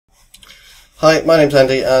Hi, my name's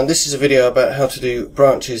Andy, and this is a video about how to do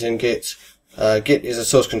branches in Git. Git is a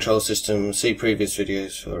source control system. See previous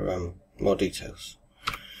videos for more details.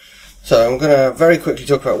 So I'm going to very quickly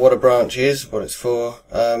talk about what a branch is, what it's for,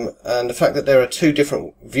 and the fact that there are two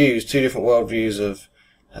different world views of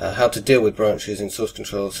how to deal with branches in source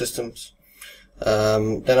control systems.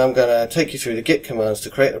 Then I'm going to take you through the git commands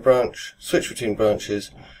to create a branch, switch between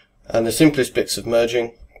branches, and the simplest bits of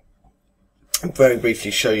merging. And very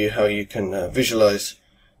briefly show you how you can visualize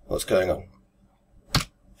what's going on.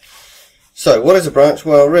 So, what is a branch?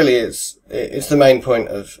 Well, really, it's the main point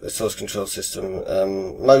of a source control system.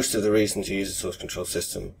 Most of the reasons you use a source control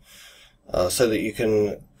system are so that you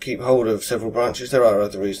can keep hold of several branches. There are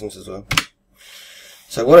other reasons as well.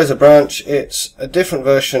 So, what is a branch? It's a different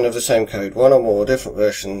version of the same code, one or more different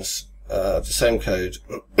versions of the same code.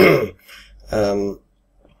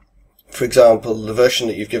 For example, the version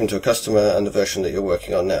that you've given to a customer and the version that you're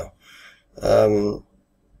working on now.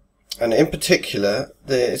 And in particular,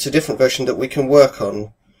 it's a different version that we can work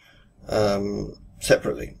on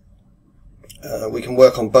separately. We can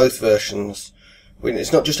work on both versions.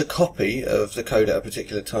 It's not just a copy of the code at a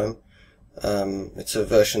particular time. It's a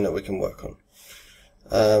version that we can work on.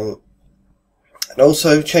 And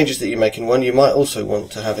also, changes that you make in one, you might also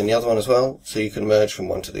want to have in the other one as well, so you can merge from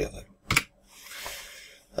one to the other.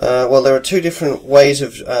 Well, there are two different ways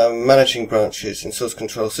of managing branches in source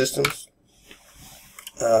control systems.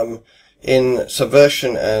 In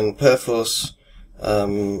Subversion and Perforce,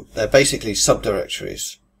 they're basically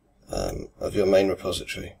subdirectories of your main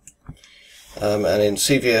repository. And in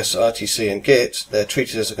CVS, RTC, and Git, they're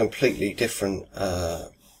treated as a completely different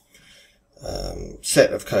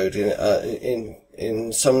set of code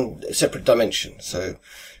in some separate dimension. So,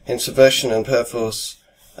 in Subversion and Perforce,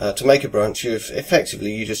 to make a branch, you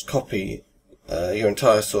just copy your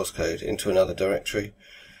entire source code into another directory.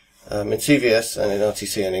 In CVS and in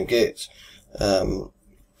RTC and in Git,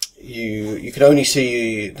 you can only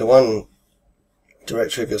see the one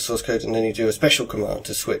directory of your source code, and then you do a special command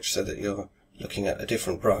to switch so that you're looking at a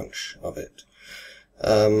different branch of it.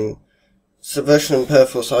 Subversion and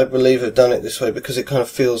Perforce, I believe, have done it this way because it kind of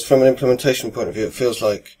feels, from an implementation point of view, it feels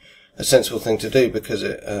like a sensible thing to do, because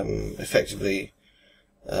it effectively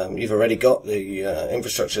you've already got the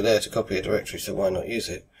infrastructure there to copy a directory, so why not use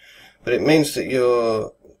it? But it means that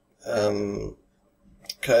your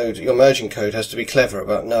your merging code has to be clever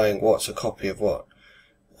about knowing what's a copy of what.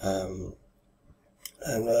 And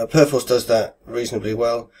Perforce does that reasonably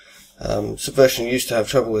well. Subversion used to have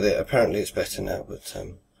trouble with it. Apparently it's better now, but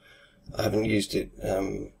I haven't used it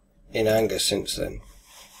in anger since then.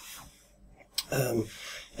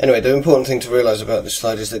 Anyway, the important thing to realise about this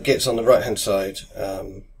slide is that Git's on the right-hand side.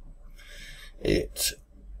 It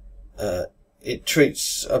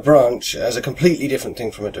treats a branch as a completely different thing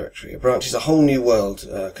from a directory. A branch is a whole new world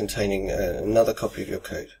containing another copy of your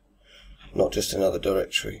code, not just another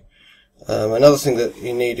directory. Another thing that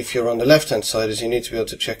you need if you're on the left-hand side is you need to be able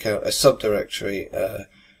to check out a subdirectory,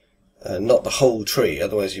 not the whole tree.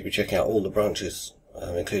 Otherwise, you'd be checking out all the branches,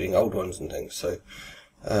 including old ones and things.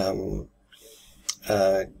 So.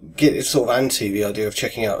 Git is sort of anti the idea of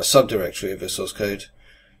checking out a subdirectory of your source code.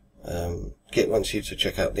 Git wants you to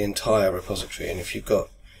check out the entire repository, and if you've got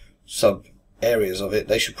sub areas of it,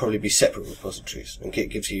 they should probably be separate repositories. And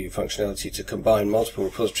Git gives you functionality to combine multiple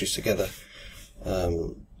repositories together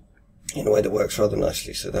in a way that works rather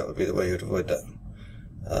nicely, so that would be the way you'd avoid that.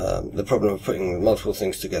 The problem of putting multiple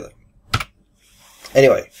things together.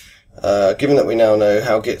 Anyway, given that we now know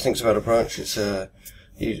how Git thinks about a branch, it's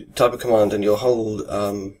you type a command and your whole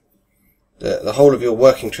the whole of your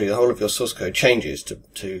working tree, the whole of your source code changes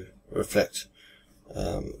to reflect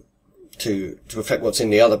reflect what's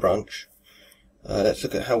in the other branch. Let's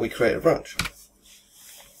look at how we create a branch.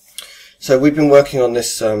 So we've been working on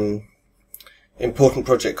this important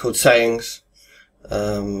project called sayings.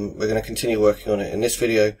 We're going to continue working on it in this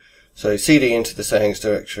video. So cd into the sayings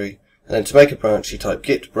directory, and then to make a branch you type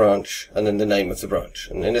git-branch and then the name of the branch.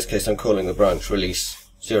 And in this case I'm calling the branch release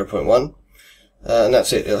 0.1, and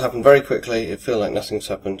that's it. It'll happen very quickly. It'll feel like nothing's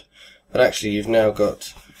happened, but actually you've now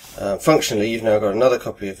got, functionally you've now got another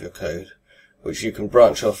copy of your code which you can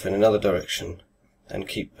branch off in another direction and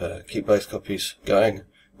keep both copies going,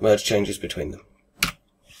 merge changes between them.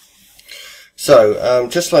 So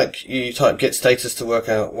just like you type git status to work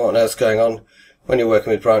out what on earth's going on, when you're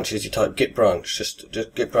working with branches you type git-branch, just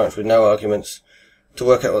git-branch with no arguments to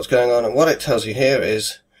work out what's going on. And what it tells you here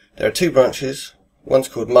is there are two branches. One's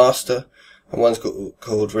called master and one's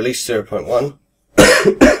called release 0.1.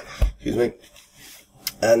 Excuse me.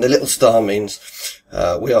 And the little star means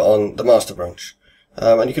we are on the master branch.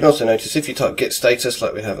 And you can also notice if you type git status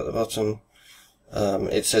like we have at the bottom,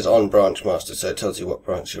 it says on branch master, so it tells you what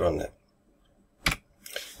branch you're on there.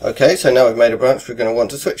 Okay, so now we've made a branch, we're going to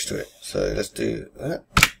want to switch to it. So let's do that.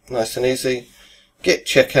 Nice and easy. Git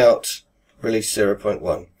checkout release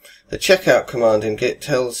 0.1. The checkout command in Git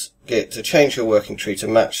tells Git to change your working tree to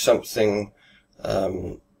match something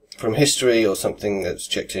from history or something that's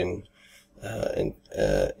checked into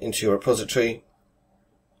your repository.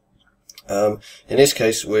 In this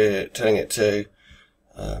case, we're telling it to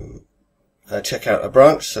check out a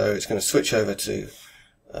branch, so it's going to switch over to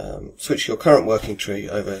switch your current working tree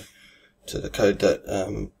over to the code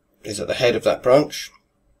that is at the head of that branch,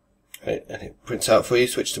 and it prints out for you,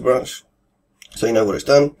 switch to branch, so you know what it's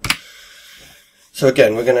done. So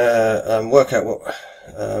again, we're going to work out what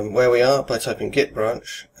where we are by typing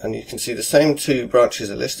git-branch, and you can see the same two branches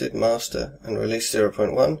are listed, master and release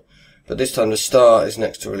 0.1, but this time the star is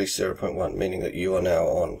next to release 0.1, meaning that you are now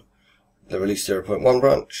on the release 0.1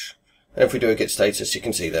 branch. And if we do a git status, you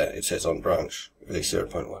can see there it says on branch release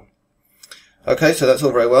 0.1. Okay, so that's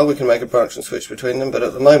all very well. We can make a branch and switch between them, but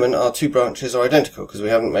at the moment our two branches are identical because we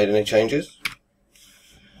haven't made any changes.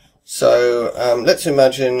 So let's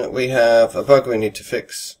imagine we have a bug we need to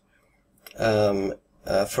fix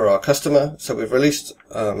for our customer. So we've released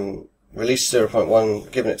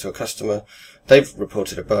 0.1, given it to a customer. They've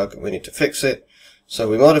reported a bug. We need to fix it. So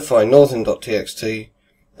we modify northern.txt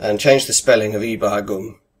and change the spelling of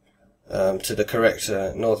ibagum to the correct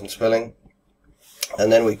northern spelling,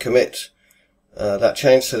 and then we commit that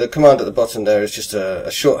change. So the command at the bottom there is just a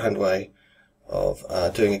shorthand way of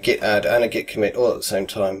doing a git add and a git commit all at the same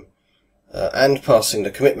time, and passing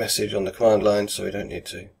the commit message on the command line, so we don't need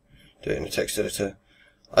to do it in a text editor.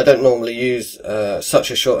 I don't normally use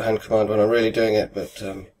such a shorthand command when I'm really doing it, but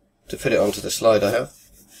to fit it onto the slide I have.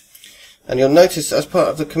 And you'll notice as part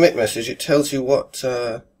of the commit message it tells you what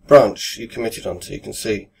branch you committed onto. You can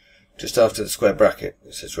see just after the square bracket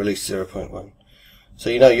it says release 0.1. So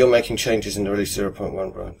you know you're making changes in the release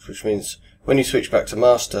 0.1 branch, which means when you switch back to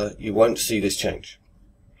master you won't see this change.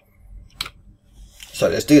 So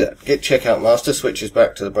let's do that. Git checkout master switches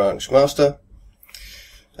back to the branch master,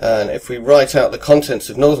 and if we write out the contents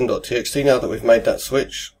of northern.txt now that we've made that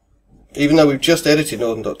switch, even though we've just edited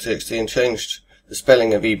northern.txt and changed the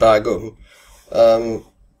spelling of ibagum,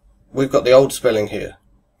 we've got the old spelling here.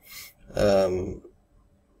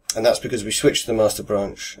 And that's because we switched to the master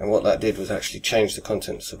branch, and what that did was actually change the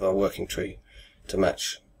contents of our working tree to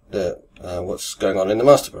match the what's going on in the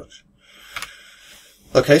master branch.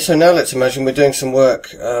 Okay, so now let's imagine we're doing some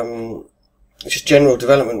work, just general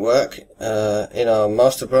development work in our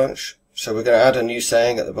master branch. So we're going to add a new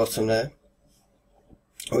saying at the bottom there.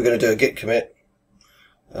 We're going to do a git commit.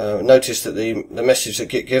 Notice that the message that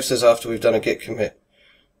Git gives us after we've done a git commit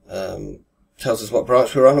tells us what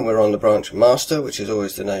branch we're on, and we're on the branch master, which is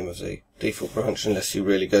always the name of the default branch unless you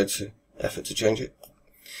really go to effort to change it.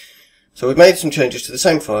 So we've made some changes to the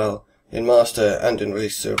same file in master and in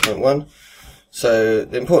release 0.1. So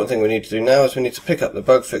the important thing we need to do now is we need to pick up the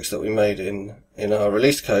bug fix that we made in our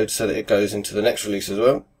release code so that it goes into the next release as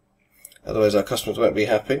well. Otherwise our customers won't be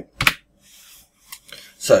happy.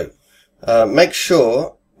 So make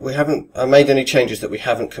sure we haven't made any changes that we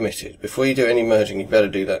haven't committed. Before you do any merging, you better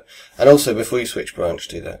do that. And also before you switch branch,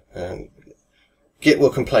 do that. Git will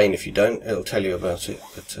complain if you don't. It'll tell you about it.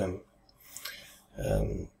 But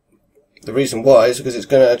the reason why is because it's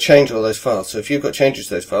going to change all those files. So if you've got changes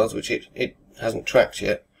to those files, which it hasn't tracked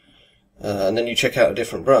yet, and then you check out a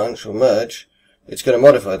different branch or merge, it's going to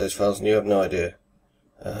modify those files and you have no idea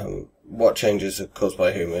what changes are caused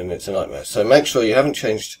by whom, and it's a nightmare. So make sure you haven't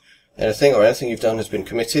changed anything, or anything you've done has been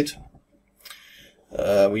committed.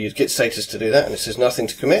 We use git status to do that, and it says nothing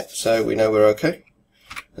to commit, so we know we're okay.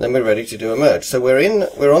 And then we're ready to do a merge. So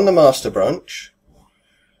we're on the master branch,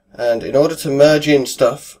 and in order to merge in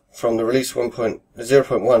stuff from the release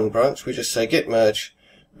 0.1 branch, we just say git-merge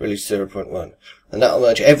release 0.1, and that'll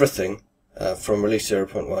merge everything from release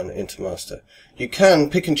 0.1 into master. You can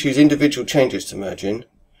pick and choose individual changes to merge in,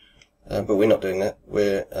 but we're not doing that.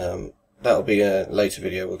 That'll be a later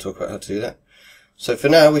video. We'll talk about how to do that. So for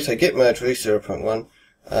now, we say git-merge release 0.1,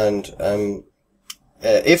 and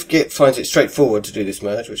if Git finds it straightforward to do this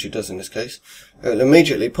merge, which it does in this case, it will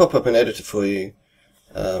immediately pop up an editor for you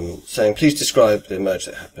saying please describe the merge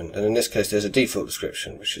that happened. And in this case, there's a default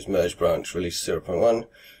description, which is merge branch release 0.1.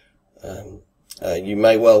 You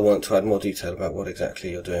may well want to add more detail about what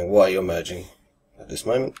exactly you're doing, why you're merging at this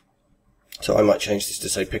moment. So I might change this to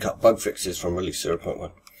say pick up bug fixes from release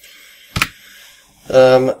 0.1.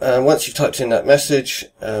 And once you've typed in that message,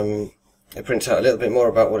 it prints out a little bit more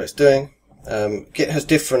about what it's doing. Git has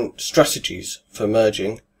different strategies for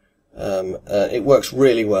merging It works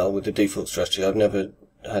really well with the default strategy. I've never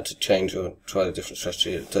had to change or try a different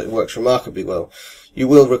strategy. It works remarkably well. You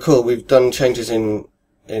will recall we've done changes in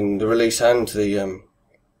the release and the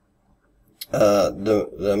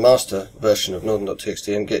master version of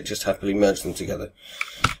northern.txt, and Git just happily merged them together.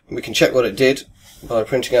 And we can check what it did by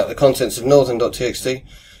printing out the contents of northern.txt,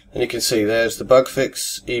 and you can see there's the bug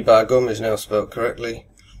fix. E-bar-gum is now spelled correctly,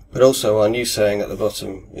 but also our new saying at the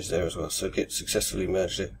bottom is there as well, so Git successfully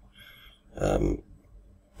merged it.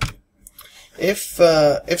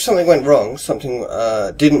 If something went wrong, something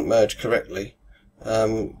didn't merge correctly,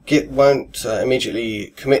 Git won't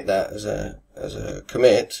immediately commit that as a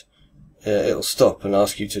commit. It'll stop and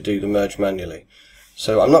ask you to do the merge manually.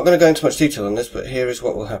 So I'm not going to go into much detail on this, but here is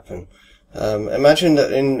what will happen. Imagine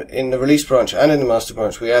that in the release branch and in the master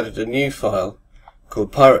branch we added a new file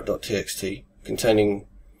called pirate.txt containing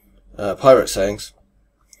pirate sayings.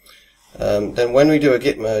 Then when we do a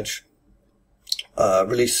git merge,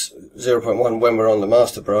 release 0.1 when we're on the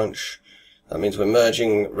master branch, that means we're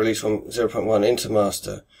merging release 0.1 into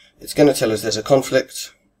master, it's going to tell us there's a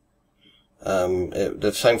conflict.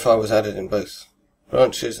 The same file was added in both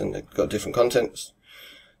branches and they've got different contents.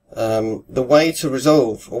 The way to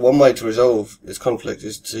resolve, or one way to resolve this conflict,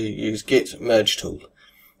 is to use git-merge tool,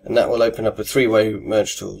 and that will open up a three-way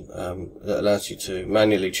merge tool that allows you to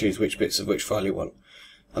manually choose which bits of which file you want.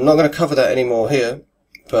 I'm not going to cover that anymore here,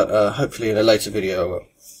 but hopefully in a later video I will.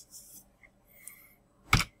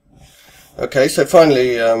 Okay, so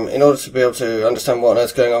finally, in order to be able to understand what on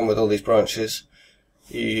earth's going on with all these branches,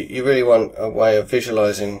 you really want a way of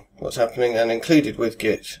visualizing what's happening, and included with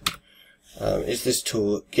Git is this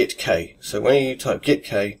tool git-k. So when you type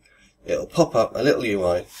git-k, it'll pop up a little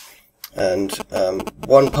UI, and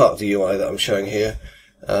one part of the UI that I'm showing here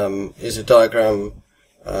is a diagram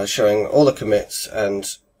showing all the commits and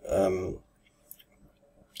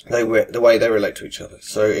the way they relate to each other.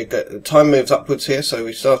 So the time moves upwards here, so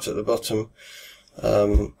we start at the bottom,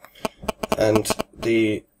 and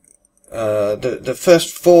the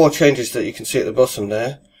first four changes that you can see at the bottom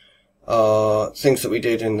there are things that we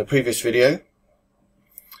did in the previous video,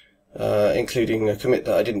 including a commit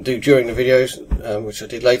that I didn't do during the videos, which I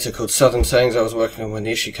did later, called Southern Sayings. I was working on when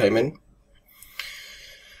the issue came in.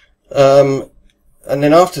 And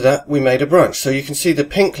then after that we made a branch. So you can see the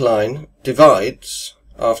pink line divides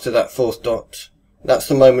after that fourth dot. That's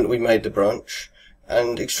the moment we made the branch,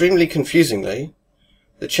 and extremely confusingly,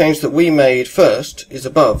 the change that we made first is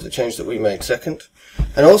above the change that we made second,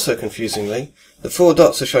 and also confusingly, the four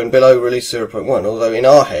dots are shown below release 0.1, although in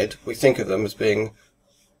our head we think of them as being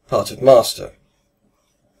part of master,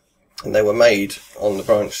 and they were made on the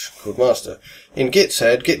branch called master. In Git's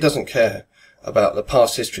head, Git doesn't care about the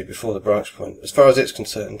past history before the branch point. As far as it's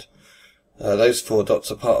concerned, those four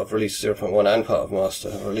dots are part of release 0.1 and part of master,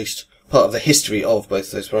 or at least part of the history of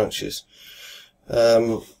both those branches.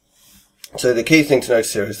 So the key thing to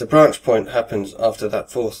notice here is the branch point happens after that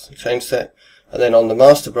fourth change set, and then on the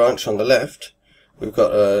master branch on the left we've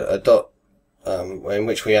got a dot in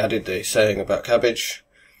which we added the saying about cabbage,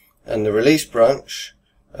 and the release branch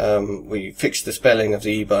we fixed the spelling of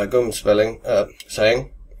the e-bar-gum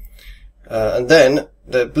saying, and then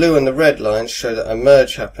the blue and the red lines show that a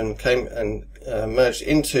merge came and merged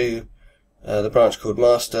into the branch called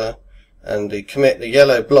master, and the commit, the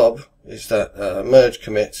yellow blob, is that merge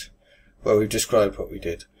commit where we've described what we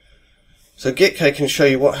did. So git-k can show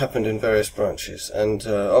you what happened in various branches, and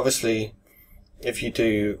obviously if you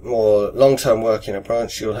do more long-term work in a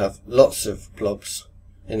branch, you'll have lots of blobs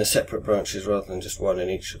in the separate branches rather than just one in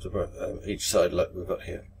each of the each side like we've got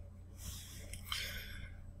here.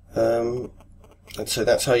 And so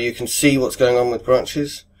that's how you can see what's going on with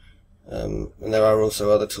branches, and there are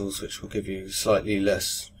also other tools which will give you slightly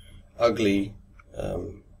less ugly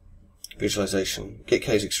visualization.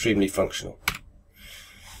 Git-k is extremely functional.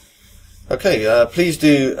 Okay, please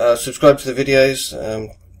do subscribe to the videos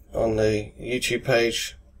on the YouTube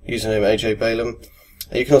page, username AJ Balaam.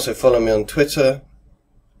 You can also follow me on Twitter,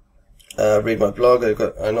 read my blog.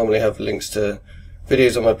 I normally have links to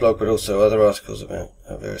videos on my blog, but also other articles about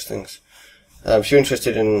various things. If you're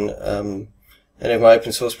interested in any of my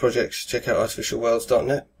open source projects, check out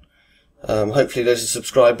artificialworlds.net. Hopefully there's a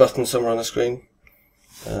subscribe button somewhere on the screen.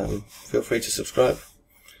 Feel free to subscribe.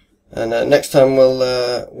 And next time we'll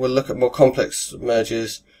look at more complex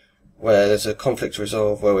merges where there's a conflict to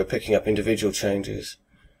resolve, where we're picking up individual changes,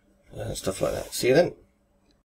 stuff like that. See you then.